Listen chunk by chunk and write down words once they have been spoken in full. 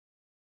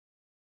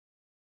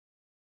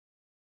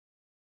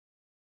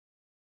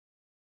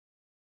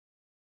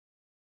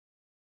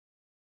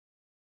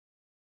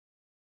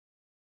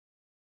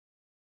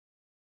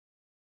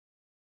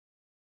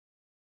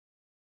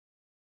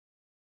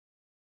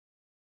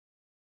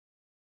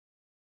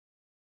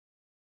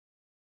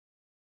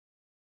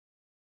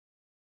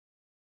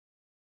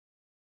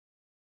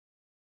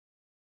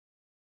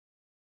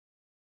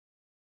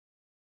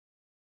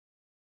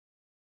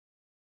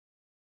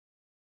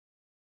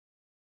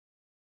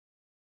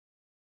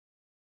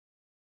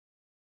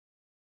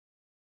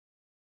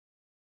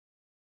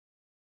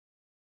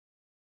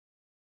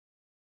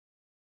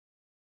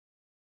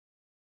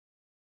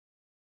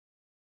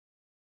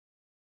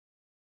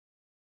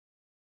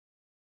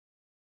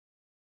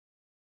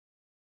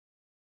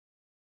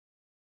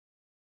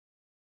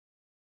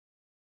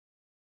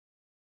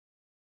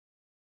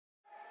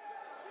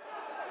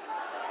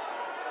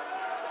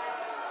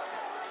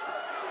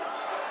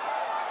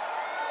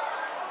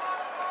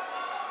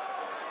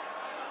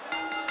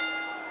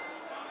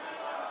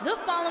The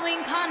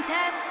following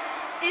contest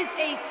is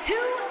a 2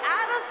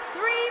 out of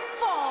 3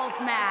 falls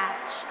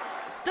match.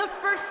 The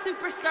first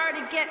superstar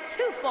to get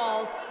 2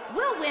 falls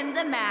will win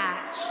the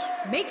match.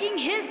 Making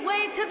his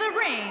way to the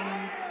ring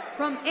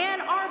from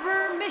Ann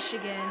Arbor,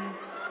 Michigan,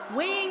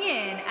 weighing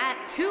in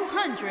at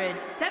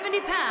 270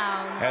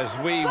 pounds. As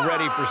we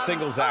ready for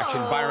singles action,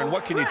 Byron,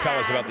 what can you tell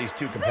us about these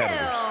two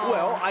competitors?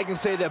 Well, I can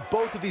say that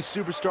both of these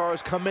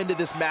superstars come into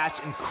this match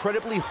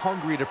incredibly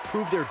hungry to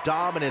prove their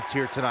dominance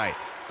here tonight.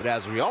 But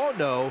as we all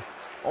know,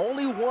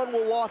 only one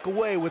will walk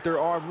away with their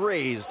arm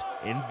raised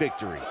in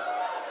victory.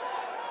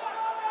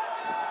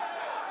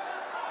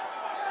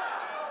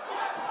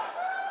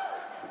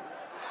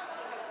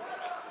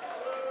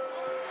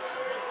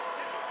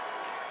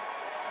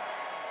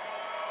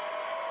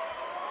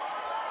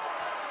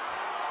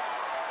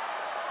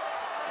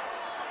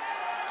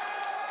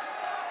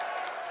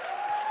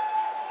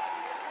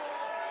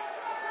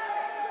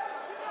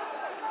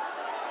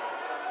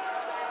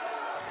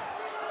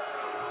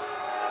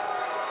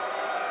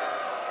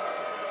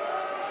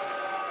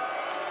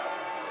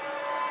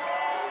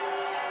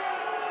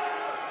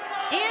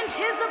 And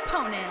his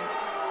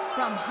opponent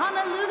from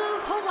Honolulu,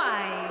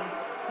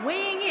 Hawaii,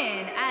 weighing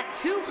in at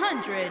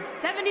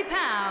 270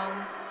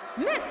 pounds,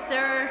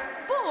 Mr.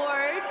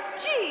 Ford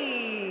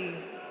G.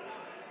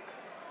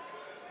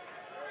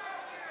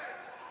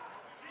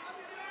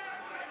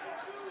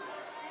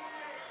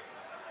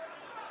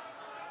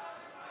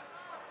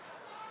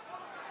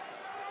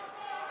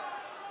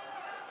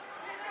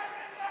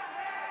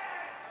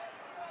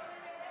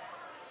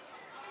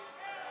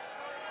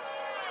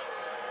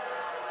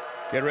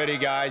 Get ready,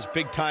 guys.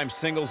 Big-time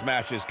singles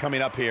matches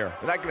coming up here.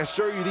 And I can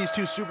assure you these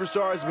two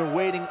superstars have been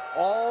waiting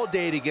all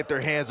day to get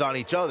their hands on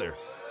each other.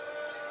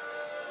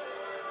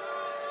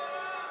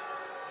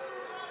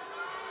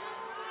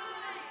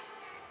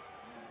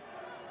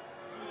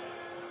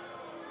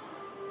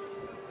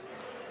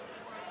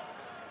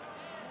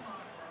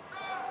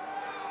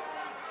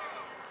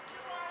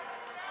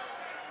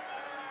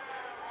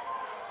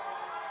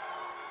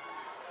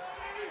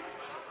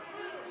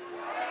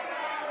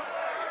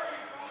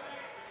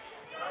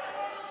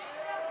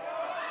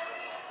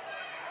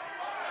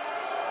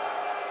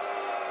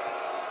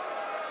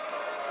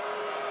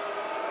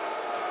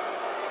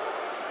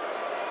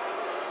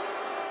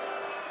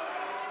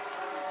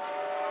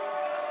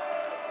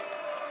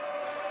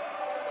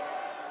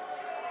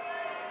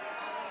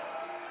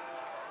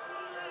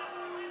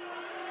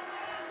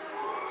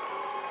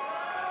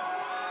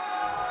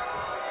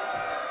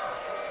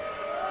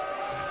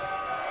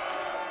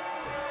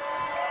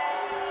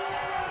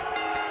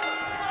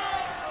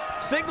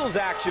 Singles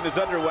action is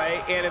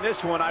underway, and in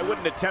this one, I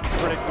wouldn't attempt to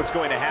predict what's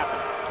going to happen.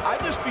 I'd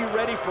just be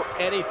ready for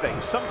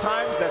anything.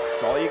 Sometimes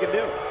that's all you can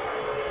do.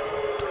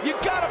 You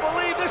gotta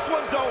believe this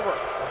one's over.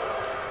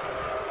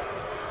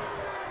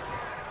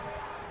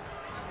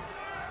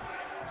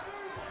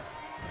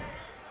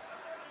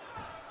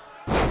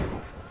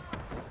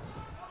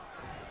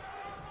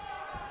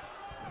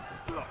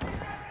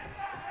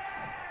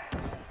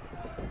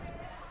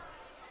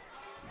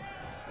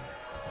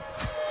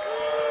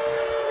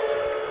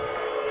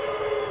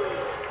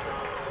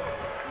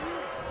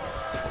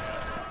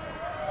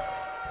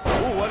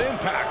 What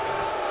impact.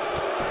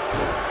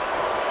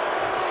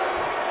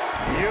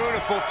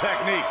 Beautiful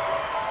technique.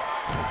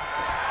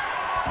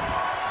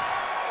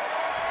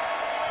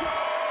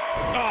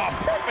 Oh,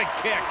 perfect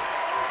kick.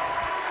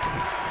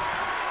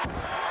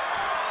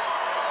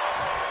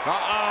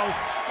 Uh-oh.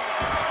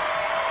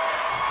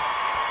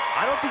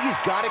 I don't think he's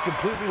got it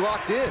completely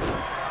locked in.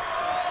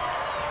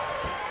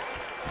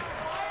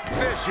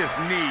 Vicious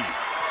knee.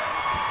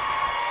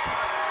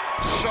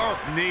 Sharp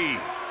knee.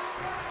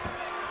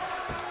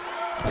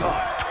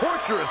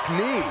 Torturous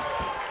knee.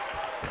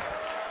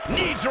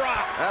 Knee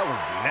drop. That was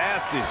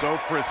nasty. So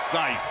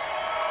precise.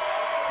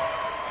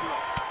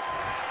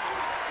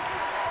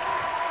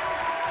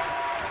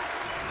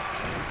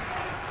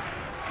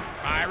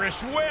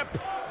 Irish whip.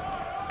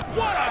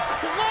 What a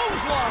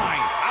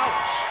clothesline.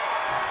 Ouch.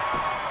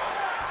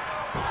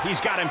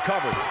 He's got him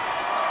covered.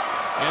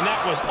 And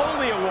that was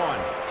only a 1.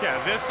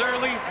 Yeah, this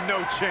early,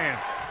 no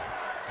chance.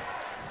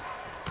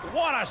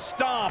 What a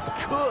stomp.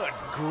 Good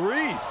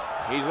grief.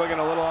 He's looking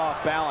a little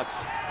off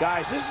balance.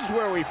 Guys, this is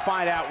where we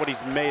find out what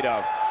he's made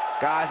of.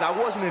 Guys, I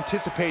wasn't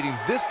anticipating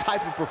this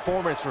type of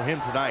performance from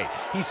him tonight.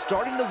 He's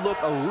starting to look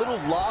a little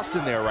lost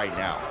in there right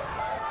now.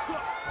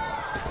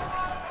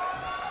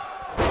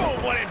 Oh,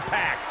 what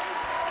impact.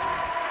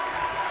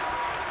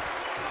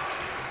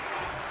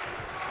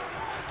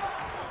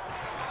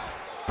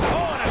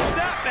 Oh, and a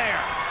snap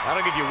there.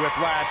 That'll give you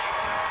whiplash.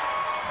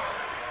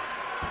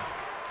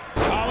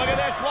 Oh, look at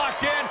this,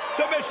 locked in.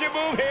 Submission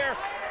move here.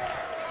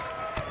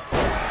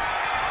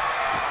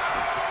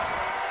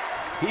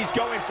 He's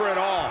going for it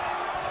all.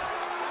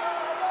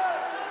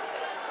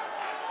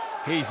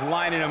 He's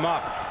lining him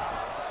up.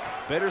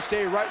 Better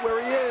stay right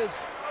where he is.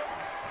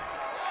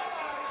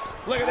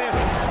 Look at this.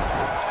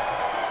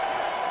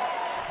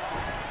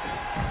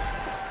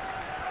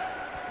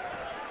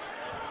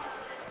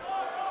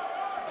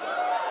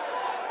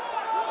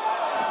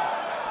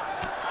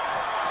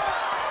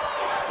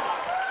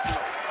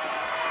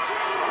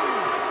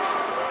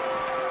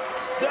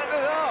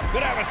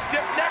 Could have a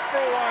stiff neck for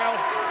a while.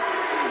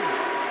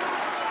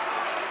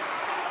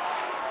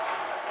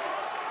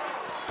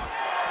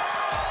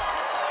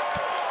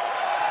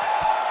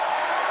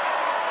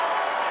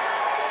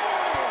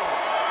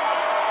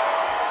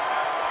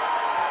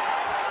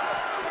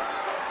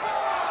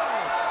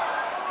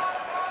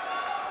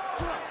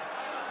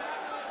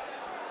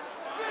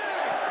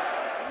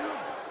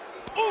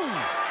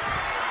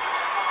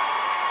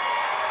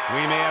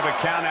 We may have a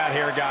count out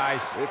here,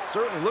 guys. It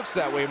certainly looks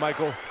that way,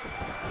 Michael.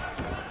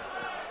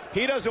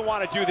 He doesn't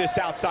want to do this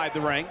outside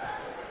the ring.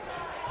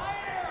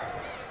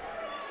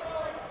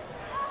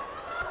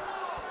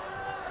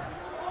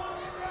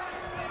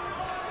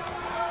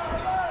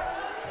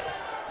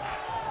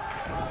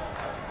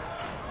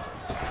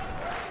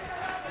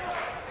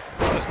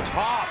 Was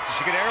tossed.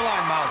 She get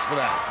airline miles for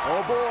that.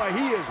 Oh boy,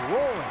 he is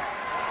rolling.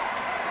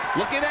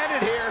 Looking at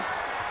it here.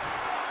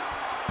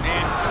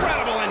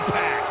 Incredible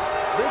impact.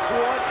 This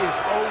one is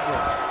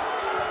over.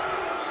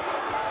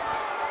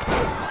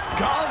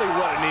 Golly,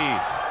 what a knee.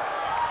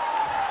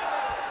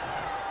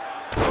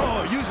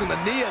 Oh, using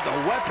the knee as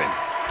a weapon.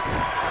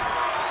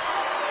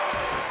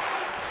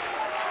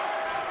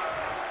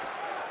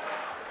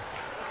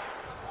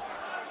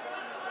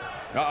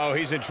 Uh-oh,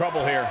 he's in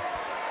trouble here.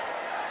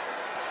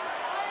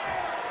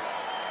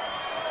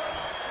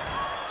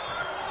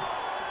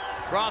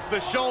 Across the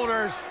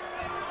shoulders.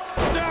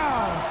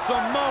 Down,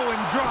 Samoan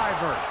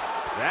driver.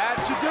 That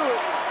should do it.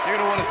 You're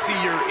going to want to see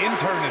your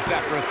internist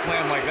after a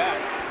slam like that.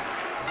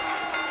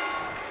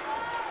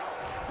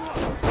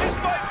 This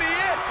might be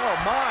it. Oh,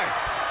 my.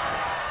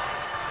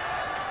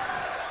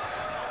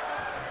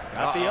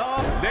 Got the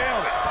arm.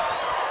 Nailed it.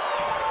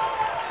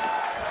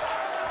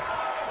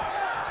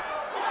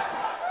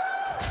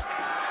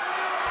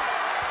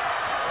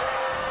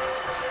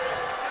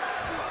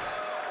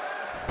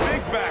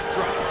 Big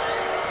backdrop.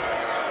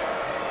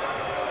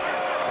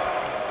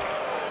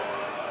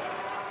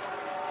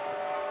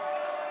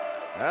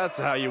 That's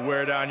how you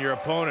wear down your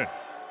opponent.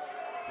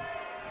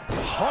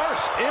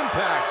 Harsh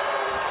impact.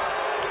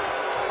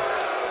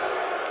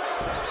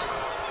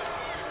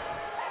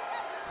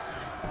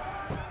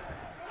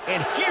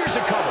 And here's a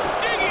cover.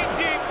 Digging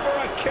deep for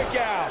a kick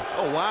out.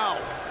 Oh, wow.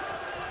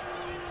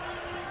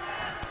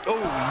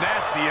 Oh,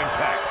 nasty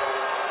impact.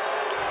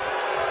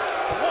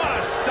 What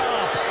a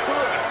stomp.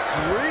 Good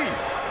grief.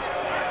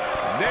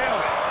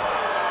 Nailed it.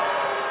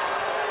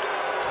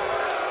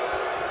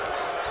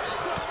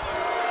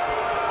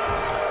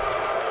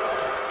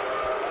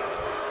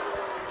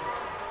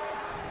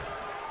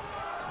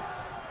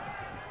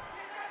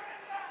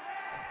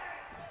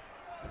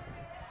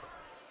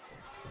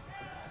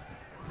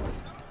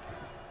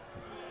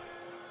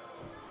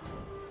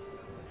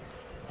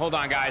 Hold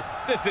on, guys.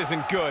 This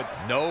isn't good.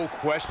 No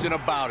question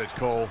about it,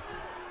 Cole.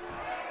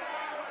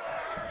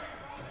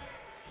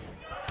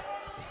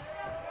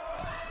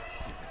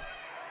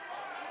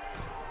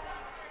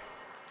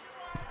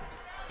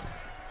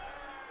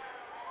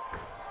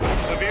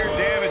 Severe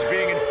damage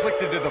being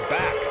inflicted to the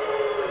back.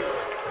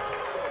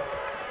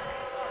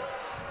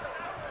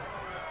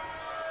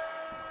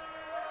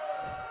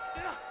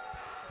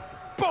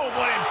 Boom,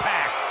 what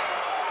impact!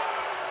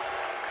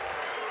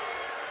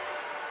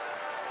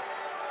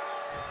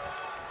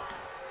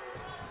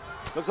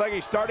 Looks like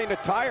he's starting to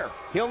tire.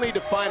 He'll need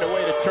to find a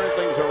way to turn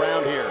things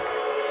around here.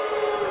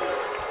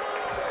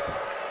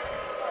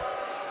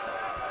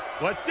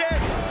 What's it?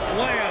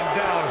 Slam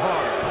down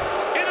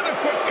hard. Into the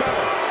quick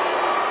cover.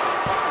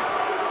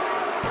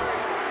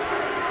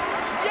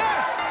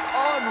 Yes!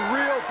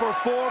 Unreal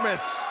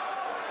performance.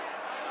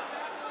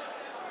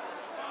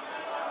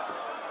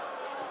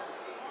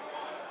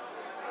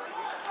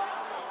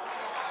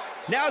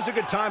 Now's a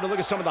good time to look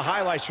at some of the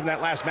highlights from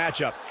that last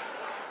matchup.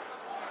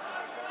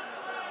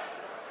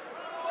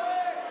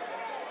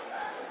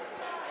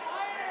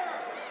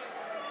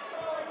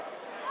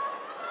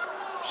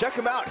 Check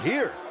him out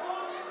here.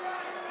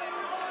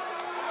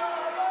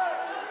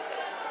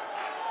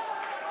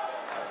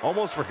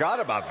 Almost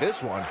forgot about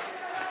this one.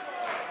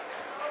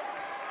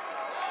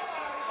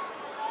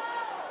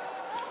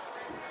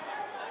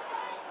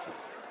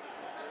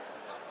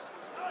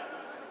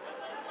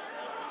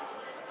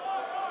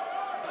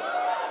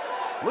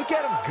 Look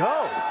at him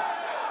go.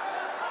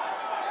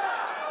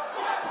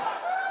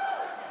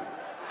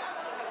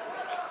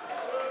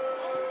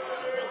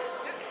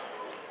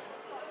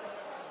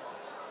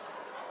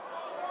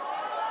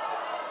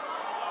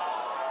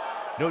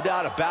 No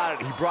doubt about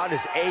it, he brought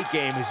his A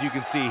game, as you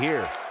can see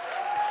here.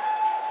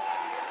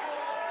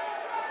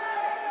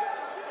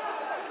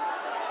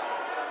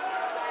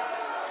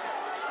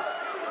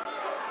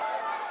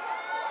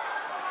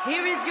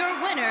 Here is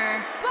your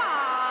winner,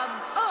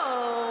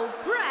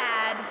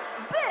 Brad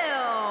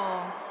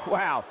Bill.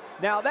 Wow,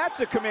 now that's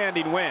a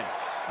commanding win.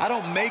 I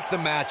don't make the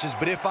matches,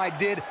 but if I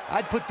did,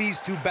 I'd put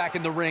these two back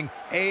in the ring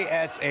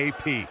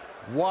ASAP.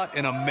 What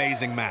an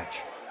amazing match.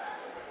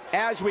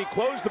 As we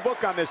close the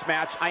book on this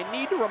match, I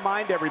need to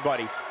remind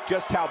everybody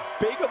just how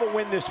big of a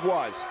win this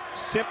was.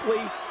 Simply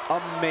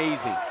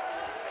amazing.